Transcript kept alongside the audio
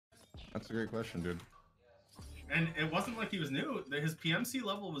That's a great question, dude. And it wasn't like he was new. His PMC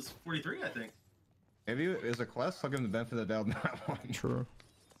level was 43, I think. Maybe it was a quest. I'll give him the benefit of the doubt on that one. True.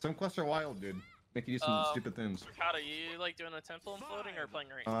 Some quests are wild, dude. Make you do some stupid things. Ricardo, you like doing a temple and floating or playing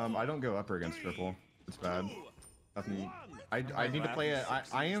range? I don't go upper against triple. It's bad. Nothing. I need to play it.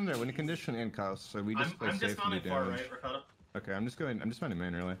 I am there winning condition and cuss, so we just play I'm safe and do dismounted far damage. right, Ricardo. Okay, I'm just minding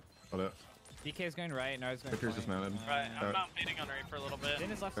main really. Hold it. DK is going right, Nars going Victor's dismounted. Right, I'm not fading on right for a little bit. In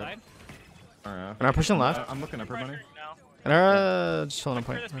his left side. Alright. And I'm pushing left. I'm looking upper money. Now. And just chilling on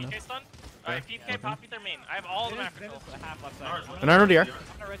point. This PK stun. Alright, PK pop their main. I have all the map control. Half left side. And I no DR.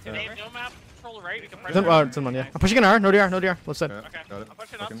 They have no map control right. We can press. It's in one, yeah. I'm pushing an R. No DR. No DR. Left side. Okay. Got it. I'm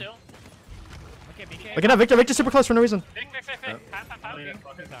pushing up too. Okay, BK. Okay, now Victor. Victor's super close for no reason. Vic. Half.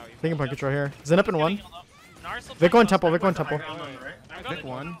 Thinking point control here. Zen up in one. Nars will Vic play going close. temple. Vic going temple. I'm going Pick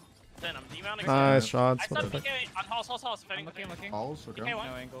one. Then I'm demounting. Nice I shots. saw What the PK fuck? on halls. I'm looking. Halls. Okay. PK one.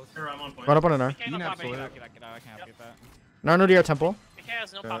 No angles. Here, I'm on point. Run up on an R. PK no You popping. absolutely- Get out, I can't get that. No, no DR temple. PK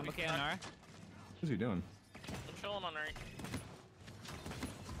has no popping. Okay, on R. What's he doing? I'm chilling on right.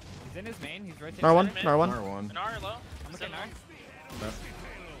 He's in his main, he's rotating. R1. Mid. R1. R1. An R low. I'm looking R.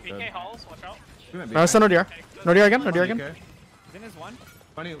 PK halls, watch out. No, still no DR. No DR again. No DR again. He's in his one.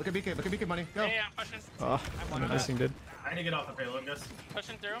 Money, look at BK. Look at BK. Money. Go. Yeah, I'm pushing. Oh, I'm one missing, dude. I need to get off the payload, guys.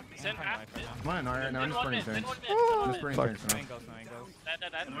 Pushing through. Zen half. Come on, alright. Now I'm Then just one burning mid. Then things. one mid. Then one Just mid. burning Fuck. things No now. angles, no angles.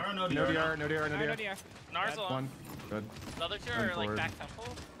 Dead. No No DR. No DR. No No DR. DR. Nars alone. One. Good. The other two Going are like forward. back temple.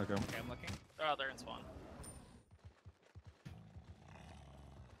 Okay. Okay, I'm looking. Oh, they're in spawn.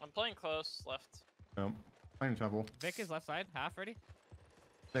 I'm playing close, left. Yep. Playing temple. Vic is left side, half ready.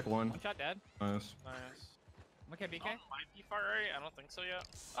 Pick one. One shot dead. Nice. Nice. Okay, BK. Oh, might be far right. I don't think so yet.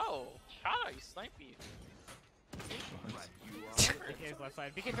 Oh, God, you sniped me. BK is left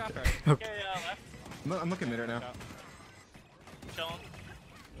side. BK drop her. Okay, left. I'm looking mid right now. Chilling.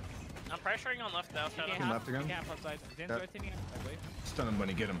 I'm pressuring on left now, BK Shadow. Looking half. left again. BK half left side. Zen's Yep. rotating, I believe. Stun him,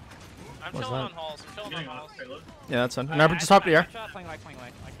 Bunny. Get him. I'm What's chilling that? on halls. I'm chilling on Getting halls. off payload. Yeah, that's fine. No, just top DR. Playing light.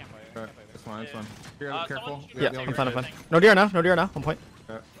 I can't play it. Alright. It's fine. It's fine. Here, Uh, careful. someone- We Yeah, have the I'm only fine. I'm red. fine. No DR now. No DR now. On point.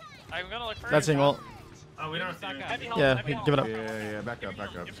 I'm gonna look for That's it. seeing ult. Oh, we don't have to do Heavy it. hold, Yeah, heavy give hold. it up. Yeah. Back up.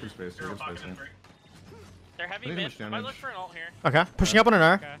 Two space. Zero Good pocket space. and three. They're heavy Leave mid. him I might damage. look for an ult here. Okay, pushing up on an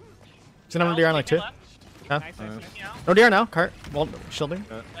R. Okay. He's gonna have DR in like 2. Left. Yeah. Nice. Nice. Yeah. No DR now. Cart. Wall shielding.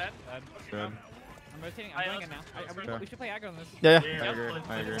 Dead. Dead. Good. I'm rotating. I'm going in now. We should play aggro on this. Yeah, Yeah, yeah.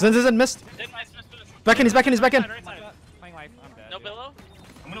 I agree. Zen missed. Did nice miss. Back in. He's back in. He's back in. Right side. Playing life. I'm dead. No billow.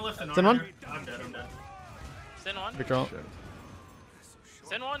 I'm gonna lift an Zen arm one? here. I'm dead. Sin one. Victor ult. Shit.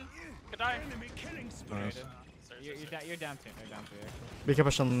 Sin one. Could die. Nice. You're down 2. You're down 2. BK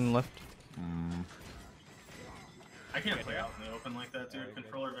push on left. I can't play out in the open like that, dude.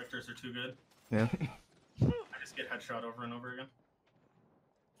 Controller vectors are too good. Yeah. I just get headshot over and over again.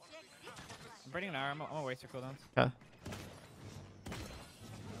 I'm burning an R. I'm gonna waste your cooldowns. Okay.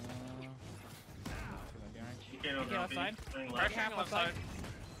 You can't open left up. side. Playing Pressure left. on left side.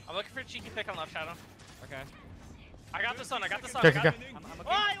 I'm looking for a cheeky pick on left shadow. Okay. I got the sun. Okay, okay. I'm looking.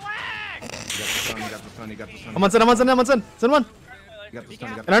 Why? Whack! You got the stun. I'm on Zen. Zen 1. You got the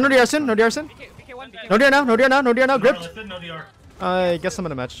stun. And I no DR Sin. No DR Sin. BK 1. BK No DR now. No DR now. No DR now. No DR Gripped. lifted, no DR. I guess I'm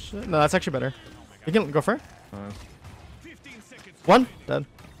gonna match. No, that's actually better. You can go for it. Nice. 1. Dead.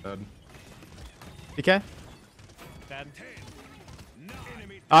 Dead. BK. Dead.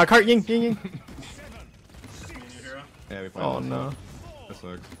 Cart Ying. New hero. Yeah, we played. Oh no. That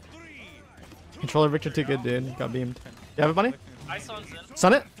sucks. Controller Victor too good, dude. Got beamed. You have it, bunny? I saw Zen.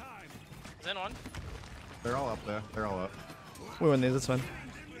 Stun it. Zen one. They're all up there. They're all up. We win these. It's fine.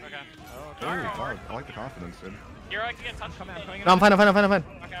 Okay. Ooh, fuck. I like the confidence, dude. Hero, I can get touched. I'm coming in. No, I'm fine. Okay.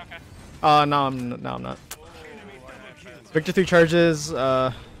 No, I'm not. Victor 3 charges.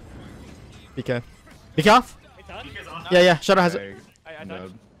 BK. BK off? Wait, touch? BK's on. Yeah. Shadow has it. Hey, I I'm dodged.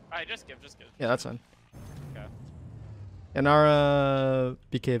 dead. Alright, just give. Yeah, that's fine. Okay. And our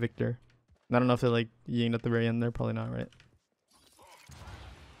BK Victor. I don't know if they're like ying at the very end. They're probably not, right?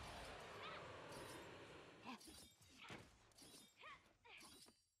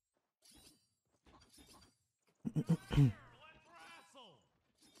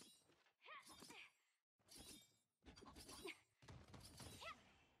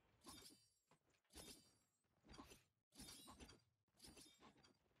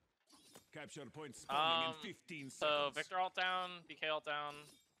 Capture point spawning in 15 So seconds. Victor ult down, BK ult down.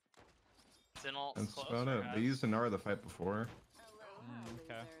 Zen ult That's close. about it. perhaps. They used Nara the fight before.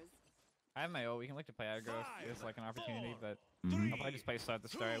 Okay. I have my ult. We can look to play aggro if it's like an opportunity, but Mhm. I'll probably just play slow at the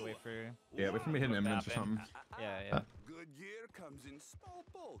start. Wait for. Yeah, wait for me to hit an eminence or something. Yeah. Good gear comes in small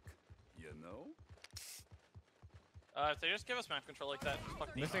bulk, you know? If they just give us map control like that, just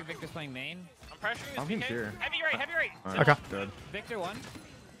fuck me. Looks like Victor's playing main. I'm pressuring I'm this BK. here. Heavy right, heavy right. Alright, Okay. Good. Victor won.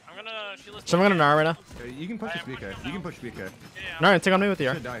 I'm gonna shoot this. So I'm gonna Nara right now. Okay, you can push this BK. You can push BK. Yeah. Nara, take on me with the You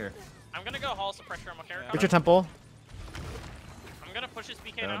R. should die here. I'm gonna go hall some pressure on my character. Get your temple. I'm gonna push this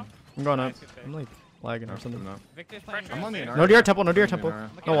BK Dead. now. I'm going up. Nice, good pick. I'm like lagging No, or something. no. Victor's playing. Pressure. I'm on the No DR temple, no DR I'm temple. on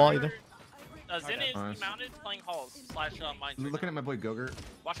the No wall either. Zin is Nice. mounted playing halls slash mines. right Looking now. at my boy Gogurt.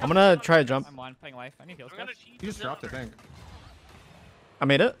 Watch I'm out gonna for try to Zin. jump. I'm one playing life. I need heals. I'm gonna guys. cheat He just Zin. dropped, I think. I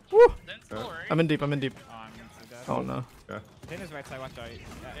made it. Woo! Zin's still right. I'm in deep, I'm in deep. Oh, I'm so dead. Oh no. Okay. Zin is right side. Watch out.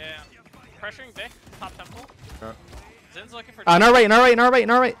 Yeah. Yeah. Pressuring Vic, top temple. Okay. Zin's looking for. Nara right, Nara right, Nara right,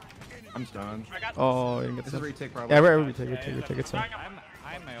 Nara right. I'm stunned. I got. Oh, you didn't get This is this. retake probably. Yeah, we're retake, retake, it's fine.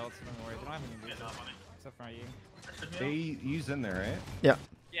 I have my ult, so don't worry. They don't have any reason. Except for my Yi. They used in there, right? Yeah.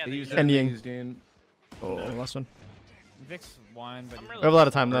 Yeah, They they used did. And in, they Ying. used in. Oh, last one. Vic's won, but I'm he's really- We have a lot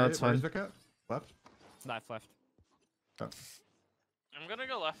of time though, Where- it's where's fine. Vic at? Left? left. I'm gonna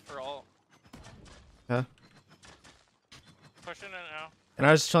go left for all. Yeah. Pushing it now. And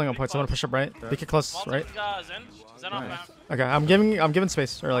I was just chilling on points. I'm gonna push up right. Make it close, right? Zin. Zin off Nice. map. Okay, I'm giving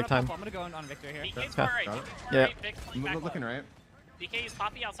space or like time. I'm gonna go on Victor here. BK's Okay. far right. Got it. BK's far Yeah. right. Vic's playing back Looking left. right. BK is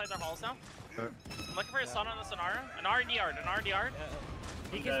poppy outside their halls now. Okay. I'm looking for his stun on the Sonara. An RD yard. An RD yard.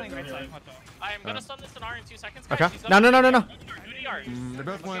 BK's playing right side. Watch out. I am gonna stun the Sonara in 2 seconds. Guys. Okay. He's No, no, no, no, no. Do yard. They're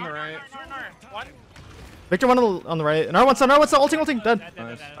both one on the right. One. Victor one on the right. Nara one's ulting, dead.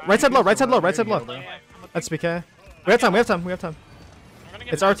 Nice. Right side low, right side low, right side low. Yeah. That's BK. We have time, we have time, we have time. I'm gonna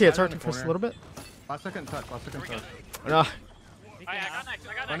get It's RT, it's in RT the for a corner. little bit. Last second touch. Last second touch. Ah, I got next.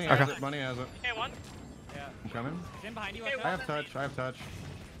 I got Bunny next. has it. Bunny has it. Okay, one. Yeah. I'm coming. Zin behind you. Okay, Watch I out. have touch. I have touch.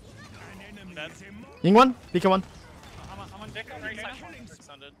 Dead. Ying one, BK one. I'm on Vic on right side.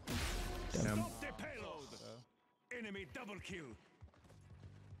 Extended. Damn. The payload. Enemy double kill.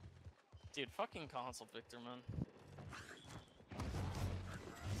 Dude, fucking console Victor, man.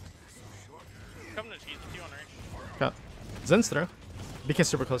 Come to cheese if you want to reach. Got Zen's through. BK's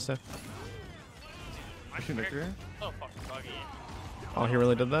super close too. Pushing Victor. So fucking buggy. Oh, he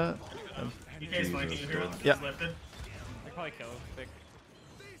really did that? BK's flanking you here. Yeah. Just lifted. I probably kill Vic.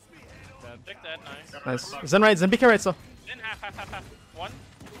 Dead. Vic dead, nice. Nice. Zen right, Zen BK right still. Then half. One.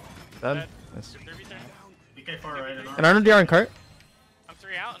 Dead. Nice. 3v3. BK far right. And Arnold DR in cart. I'm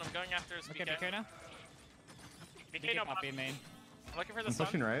 3 out and I'm going after his Okay, BK. BK now. BK no pop. Poppy main. I'm looking for the I'm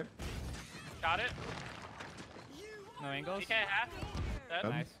pushing sun. right. Got it. No angles. BK half. Dead.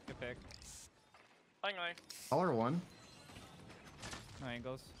 Yep. Nice. Good pick. Playing life. Collar one. No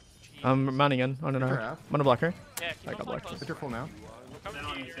angles. I'm mounting in on an Victor R. half. I'm gonna block her. Yeah, keep I on got playing blocked. close. Victor full now. Come Then to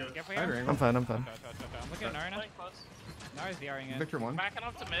on you. you too. Careful I had here. angle. I'm fine, I'm fine. I'm looking at Nara now. Playing close. Nara's DRing in. Victor one. Backing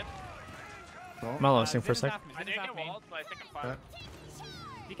up to mid. Well, I'm almost for a Zin's sec. half- I Zin's did half get main. walled, but I think I'm okay.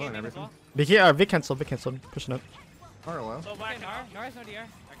 fine. BK Pulling main as everything. well. BK, Vic cancelled, pushing up. Collar low. So Okay, backing Nara. up. Nara's no DR.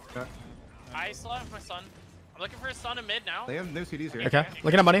 Okay. I still have my son. I'm looking for his son in mid now. They have no CDs here. Okay,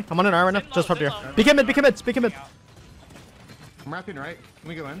 looking at money. I'm on an R right now. Zen low, Just popped Zen here. low. BK mid, BK mid. I'm wrapping right. Can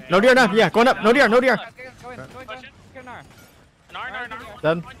we go in? No DR now. Yeah, going up. No DR, no DR. Go in. Push it. Go Nara. Nar.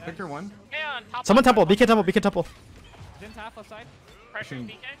 Dead. Victor one. Okay, on top. Someone left. temple, BK temple. Zin's half left side. Pressure Pushing.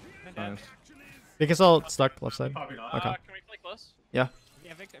 BK. Then dead. Nice. BK's all stuck left side. Poppy dot. Okay. Can we play close? Yeah.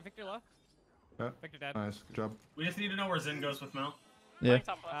 Yeah, Victor low. Okay. Victor dead. Nice. Good job. We just need to know where Zin goes with Mel. Yeah. Playing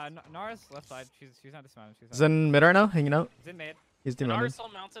top left. Nara's left side. She's not dismounted. She's Zen mid right now, hanging out. Zin mid. He's Nar demounted. still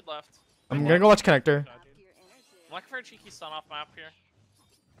mounted left. I'm gonna go watch connector. I'm looking for a cheeky stun off map here.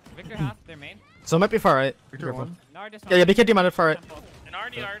 Victor half. Their main. So it might be far right. Be Victor careful. one. Nara dismounted. Yeah, BK demounted far right. An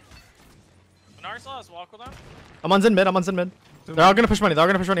RD yard. Nar still has wall cooldown. I'm on Zen mid, They're all gonna push money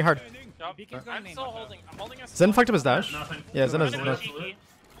hard. Yup. BK's going I'm main. still watch out. holding. I'm holding a Zen fucked up his dash. Nothing. Yeah, Zen has I'm Zen gonna dash. go cheeky.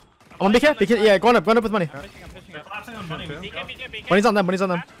 I'm on BK, yeah, going up with money. I'm pushing They're up. collapsing on money. Okay. BK. Money's on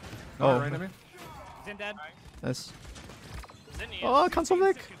them, Oh. Oh, Right at me. Zin dead. nice. Zin needs. Oh, console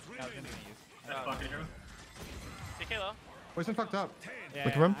Vic. No, Zin didn't use. That's fucking hero. BK low. Boy's been fucked up. Yeah,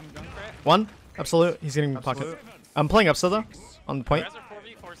 Look for him. I'm going for it. One, absolute. He's getting pocket. Absolute. I'm playing up still though, on the point. Guys are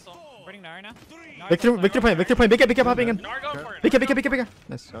 4v4 still. I'm burning Nara now. Nara's Victor left side. playing. BK popping in. Nar go for it. BK.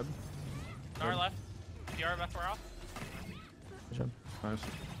 Nice. Dead. Nar left. DR left, we're off. Good job. Nice.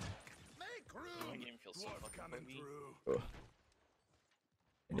 My game feels so fucking buggy.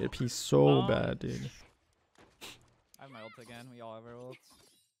 I need a piece so bad, dude. I have my ult again. We all have our ults.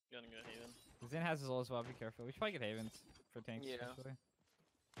 Gonna go Haven. Zin has his ult as well. Be careful. We should probably get Havens for tanks. Yeah. Especially.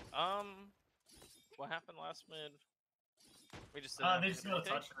 What happened last mid? We just They just got a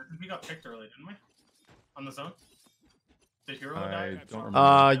touch. I think we got picked early, didn't we? On the zone? Did Hero I die? don't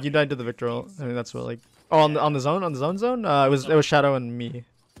remember. You died to the Victor ult. I mean, that's what like. Oh, on the zone. It was Shadow and me.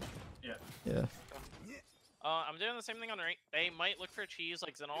 Yeah. Yeah. I'm doing the same thing on the right. They might look for cheese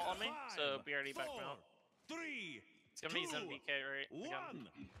like Zenalt on me, so BRD back mount. 3, It's gonna be Zen BK, right? Again. 1.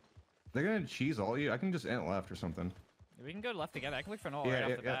 They're gonna cheese all you. I can just ant left or something. We can go left together. I can look for an ult Yeah, right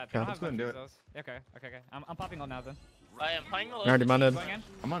yeah, off the yeah. bat. Yeah, They don't let's have go and much do it. resource. Okay. I'm popping ult now then. I am playing the left. Already mounted. Going in.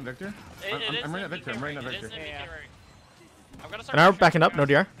 I'm on Victor. It is I'm right at Zen Victor. BK I'm right at right. It Victor. is Zen Yeah, BK yeah. right. I'm gonna start And now pressuring backing up. you No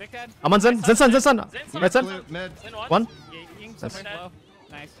guys. DR. Vic dead. I'm on Zen. Zen sun. Zen's Right side. Blue, mid. Zen One. Yeah, Ying Nice. somewhere low.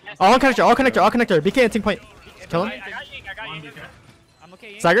 Nice. All connector. All connector. All connector. BK and ping point. Kill him. I got Ying. I got One Ying. BK. I'm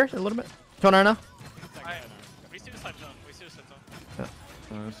okay. Ying. Stagger a little bit. Kill Nara now. Alright. We suicide zone. We suicide zone.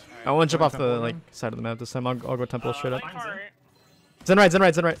 Nice. I won't jump off the Temple like again? side of the map this time. I'll go temple straight up. Line far right. Zen right. Zen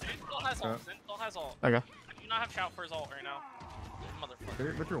right. Zen right. Zen still has ult. Zen still has ult. Okay. I do not have shout for his ult right now.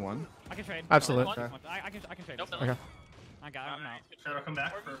 Motherfucker. Victor 1. I can trade. Absolute. Okay. I can trade. Nope. Okay. I got it. I'm out. Shadow come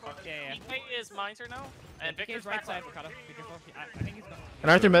back for Yeah. BK is Miser now, and BK's Victor's right back side. left. Ricardo. Be careful. I think he's going.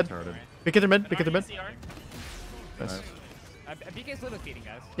 And Arthur mid. Retarded. BK through mid. BK through mid. CR. Nice. BK's little feeding,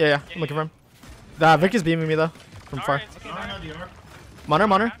 guys. Yeah. I'm looking for him. Vic is beaming me though from far. Alright, No, no, DR.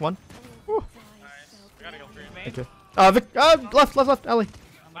 Monitor. One. Woo. nice. We gotta go for it. Thank you. Vic. Left. Ellie.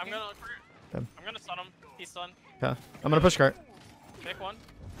 I'm gonna look for it. Damn. I'm gonna stun him. He's stunned. Okay. I'm gonna push cart. Pick one.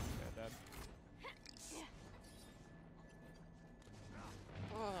 Dead.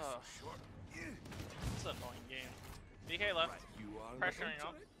 Oh, it's an annoying game. BK left. Pressuring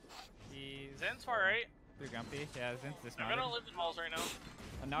up. He's Zen's far right. too grumpy. Yeah, Zen's I'm dismounted. gonna live in walls right now.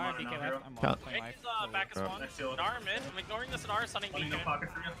 Nara No, BK no, left. hero. I'm Yeah. playing life. Nick is back as Oh. one. Next shield. Nara mid. I'm ignoring this Nara stunning Funny, no BK. pocket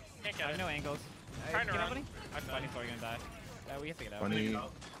for you. Can't I get have it. no angles. Trying to Get run. opening? I'm funny, so we're gonna die. We have to get out. Funny.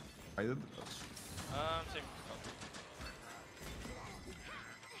 I did. Same.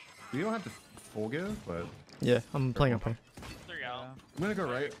 We don't have to full give, but Yeah. I'm playing up here. 3 out. I'm gonna go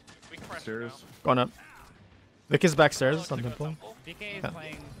right. We can press Stairs. Going up. Vic is back now. stairs Oh, on looks like a temple. temple. BK is Yeah.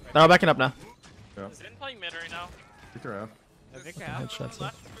 playing. They're all backing up now. Zen playing mid right now. Victor F. Victor out. Headshots.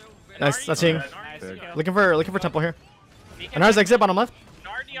 Left. Nice, that's Ying. Nice. Good. Go. Looking for temple here. BK And Nara's exit bottom left.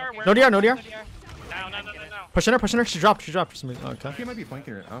 Nara DR. No DR. No DR. No. Pushing her. She dropped for some reason. Okay. He might be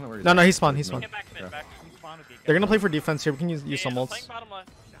flanking her. I don't know where he's No, at. he spawned. He spawned. Get back mid. Yeah. Back. He spawned with BK. They're gonna play for defense here. We can use some Yeah, ults. playing bottom left.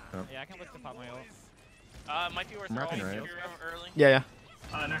 Yeah, I can look to pop my ult. Might be worth I'm it wrapping all if right. you're early. Yeah.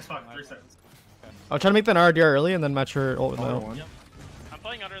 Next pocket, 3 seconds. I'll try to make the Nara DR early and then match her ult with my Other ult. one. I'm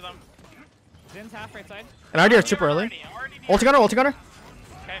playing under them. Zen's half right side. And Nara DR super early. Ulti gunner.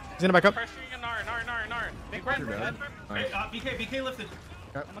 Okay. He's gonna back up. Pressuring a Nara. Big Too red. bad. Hey, Nice. BK lifted.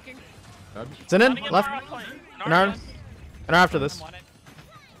 I'm looking. Bad. Zen in Running a left. Nara on point. Nara. Nara. And after this. I'm on it.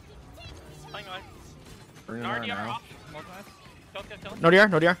 Playing live. Bringing Nara Nara DR now. off. Multi-nice. Kill. No DR.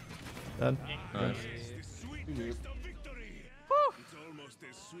 Dead. Nice. The sweet taste of victory. It's almost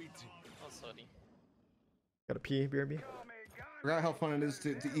as sweet. Oh, sorry. Got a P, BRB. Forgot how fun it is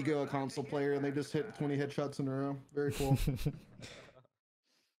to ego a console player and they just hit 20 headshots in a row. Very cool.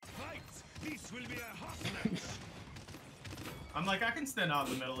 Fight! This will be a hot match. I'm like, I can stand out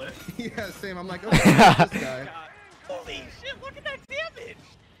in the middle there. Yeah, same. I'm like, oh, this guy. Holy shit, look at that damage!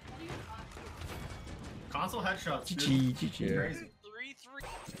 Console headshots, dude. GG. Yeah. Crazy.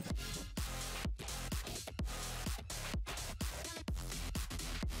 3-3.